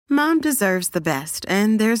Mom deserves the best,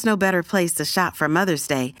 and there's no better place to shop for Mother's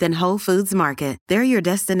Day than Whole Foods Market. They're your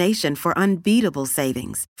destination for unbeatable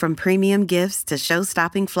savings, from premium gifts to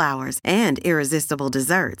show-stopping flowers and irresistible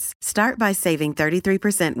desserts. Start by saving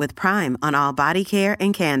 33% with Prime on all body care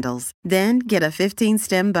and candles. Then get a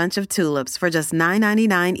 15-stem bunch of tulips for just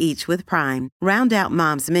 $9.99 each with Prime. Round out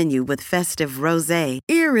Mom's menu with festive rosé,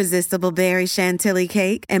 irresistible berry chantilly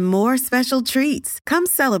cake, and more special treats. Come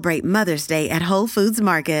celebrate Mother's Day at Whole Foods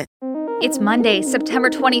Market. It's Monday,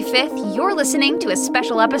 September 25th. You're listening to a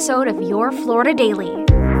special episode of Your Florida Daily.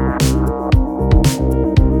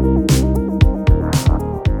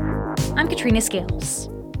 I'm Katrina Scales.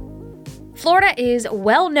 Florida is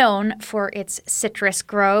well known for its citrus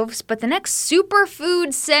groves, but the next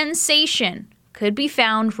superfood sensation could be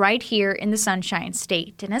found right here in the Sunshine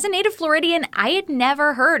State. And as a native Floridian, I had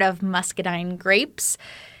never heard of Muscadine grapes,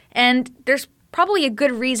 and there's probably a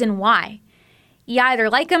good reason why. You either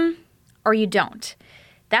like them or you don't.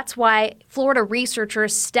 That's why Florida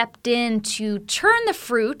researchers stepped in to turn the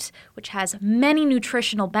fruit, which has many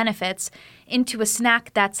nutritional benefits, into a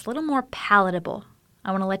snack that's a little more palatable.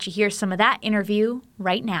 I want to let you hear some of that interview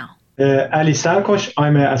right now. Ali Sarkosh,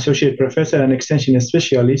 I'm an associate professor and extension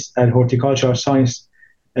specialist at Horticultural Science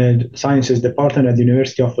and Sciences Department at the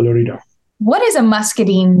University of Florida. What is a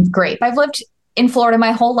muscadine grape? I've lived in Florida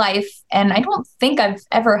my whole life, and I don't think I've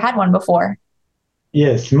ever had one before.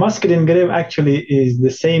 Yes, muscadine grape actually is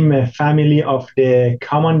the same family of the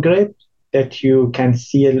common grape that you can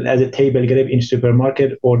see as a table grape in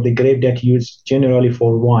supermarket, or the grape that you use generally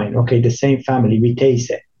for wine. Okay, the same family,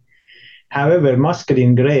 Vitaceae. However,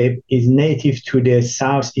 muscadine grape is native to the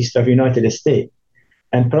southeast of United States,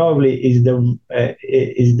 and probably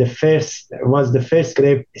was the first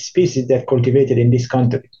grape species that cultivated in this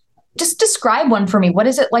country. Just describe one for me. What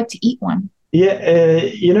is it like to eat one? Yeah,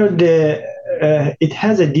 it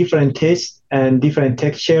has a different taste and different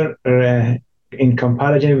texture in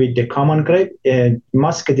comparison with the common grape.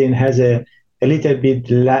 Muscadine has a little bit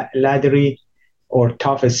leathery or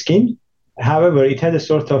tough skin. However, it has a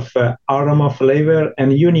sort of aroma flavor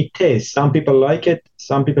and unique taste. Some people like it,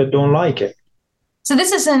 some people don't like it. So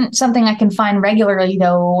this isn't something I can find regularly,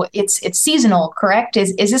 though. It's seasonal, correct?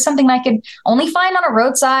 Is this something I could only find on a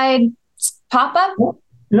roadside pop-up?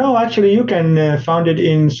 No, actually, you can find it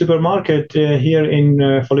in supermarket here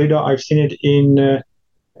in Florida. I've seen it in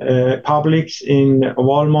Publix, in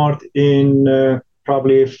Walmart, in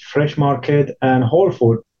probably Fresh Market and Whole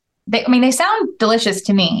Foods. They sound delicious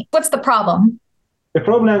to me. What's the problem? The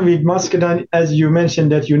problem with muscadine, as you mentioned,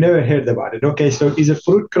 that you never heard about it. Okay, so it's a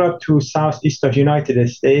fruit crop to southeast of United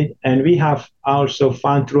States, and we have also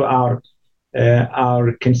found through our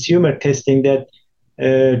consumer testing that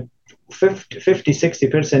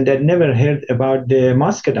 50-60% that never heard about the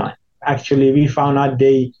muscadine. Actually, we found out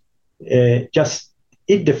they just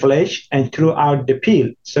eat the flesh and threw out the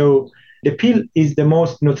peel. So the peel is the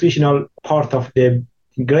most nutritional part of the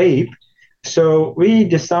grape. So we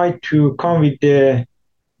decide to come with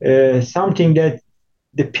something that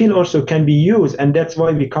the peel also can be used, and that's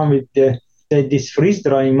why we come with this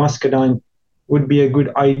freeze-drying muscadine would be a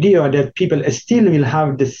good idea, that people still will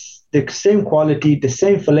have the same quality, the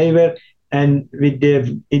same flavor, and with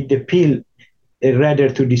the peel, rather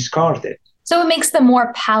to discard it. So it makes them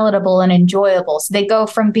more palatable and enjoyable. So they go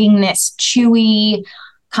from being this chewy,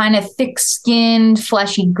 kind of thick-skinned,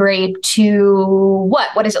 fleshy grape to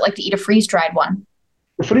what? What is it like to eat a freeze-dried one?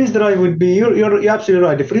 The freeze-dried would be, you're absolutely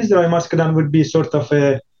right. The freeze-dried muscadine would be sort of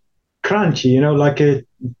a crunchy, like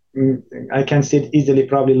I can see it easily,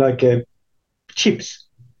 probably like a chips.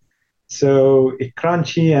 So it's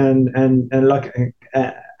crunchy and like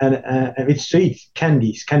and it's sweet,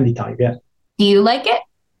 candy type, yeah. Do you like it?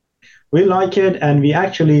 We like it, and we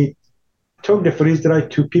actually took the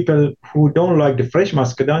freeze-dried to people who don't like the fresh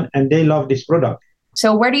muscadine, and they love this product.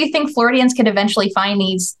 So where do you think Floridians could eventually find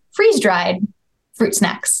these freeze-dried fruit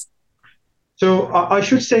snacks? So I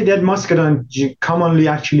should say that muscadine commonly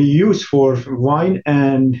actually used for wine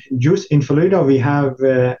and juice. In Florida, we have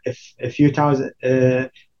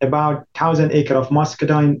about 1,000 acres of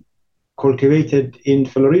muscadine cultivated in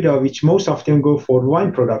Florida, which most of them go for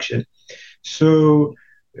wine production. So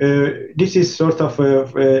this is sort of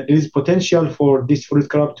there is potential for this fruit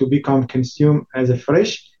crop to become consumed as a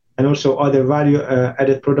fresh, and also other value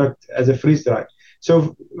added product as a freeze dried.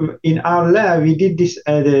 So in our lab, we did this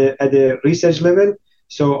at a research level.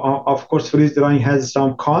 So of course, freeze drying has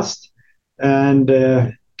some cost, and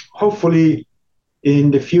hopefully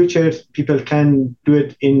in the future, people can do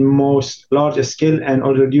it in most large scale and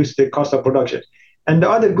also reduce the cost of production. And the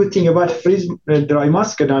other good thing about freeze dry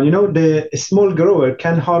muscadine, the small grower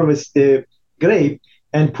can harvest the grape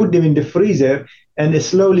and put them in the freezer and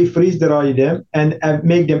slowly freeze dry them and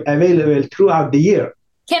make them available throughout the year.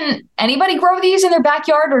 Can anybody grow these in their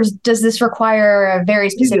backyard, or does this require a very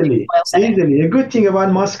specific soil setting? Easily. A good thing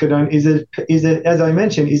about muscadine is as I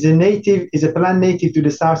mentioned, is a plant native to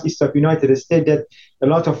the southeast of United States that a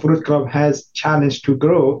lot of fruit crop has challenged to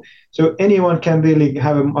grow. So anyone can really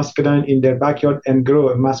have a muscadine in their backyard and grow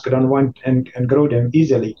a muscadine one and grow them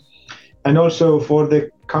easily. And also for the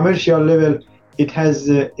commercial level,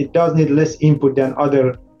 it does need less input than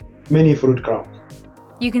other many fruit crops.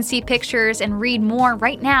 You can see pictures and read more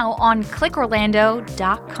right now on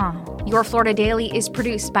clickorlando.com. Your Florida Daily is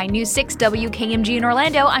produced by News 6 WKMG in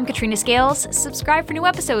Orlando. I'm Katrina Scales. Subscribe for new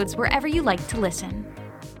episodes wherever you like to listen.